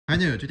I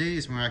know, today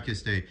is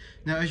Miraculous Day.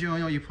 Now, as you all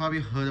know, you probably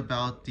heard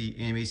about the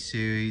anime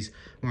series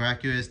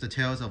Miraculous, The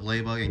Tales of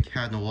Ladybug and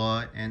Cat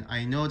Noir, and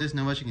I know there's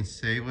not much you can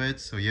say with it,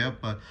 so yeah,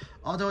 but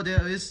although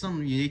there is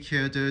some unique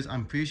characters,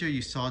 I'm pretty sure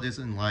you saw this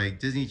in like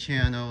Disney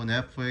Channel,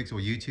 Netflix,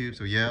 or YouTube,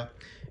 so yeah.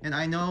 And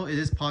I know it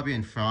is probably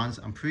in France.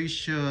 I'm pretty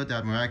sure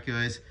that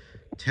Miraculous,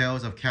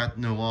 Tales of Cat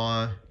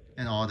Noir,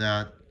 and all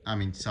that. I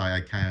mean, sorry,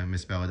 I kind of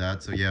misspelled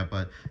that. So yeah,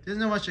 but there's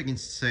not much I can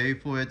say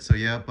for it. So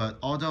yeah, but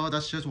although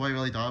that's just what I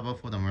really thought about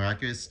for the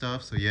Miraculous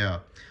stuff. So yeah,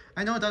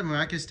 I know that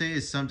Miraculous Day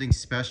is something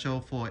special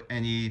for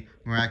any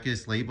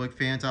Miraculous Ladybug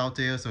fans out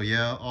there. So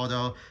yeah,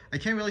 although I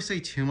can't really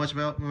say too much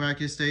about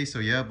Miraculous Day. So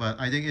yeah, but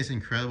I think it's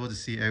incredible to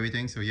see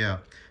everything. So yeah.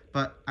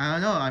 But I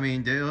don't know, I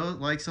mean, there are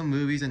like some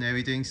movies and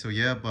everything, so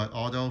yeah, but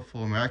although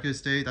for Miraculous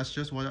Day, that's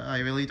just what I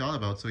really thought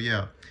about, so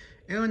yeah.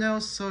 Everyone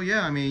else, so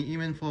yeah, I mean,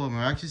 even for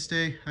Miraculous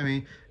Day, I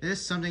mean, it is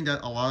something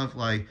that a lot of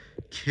like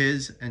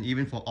kids and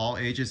even for all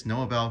ages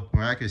know about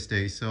Miraculous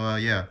Day, so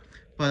yeah.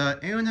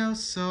 But anyone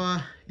else, so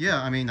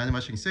yeah, I mean, not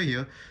much I can say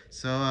here.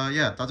 So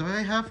yeah, that's what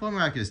I have for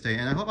Miraculous Day,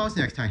 and I hope I'll see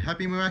you next time.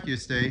 Happy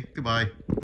Miraculous Day, goodbye.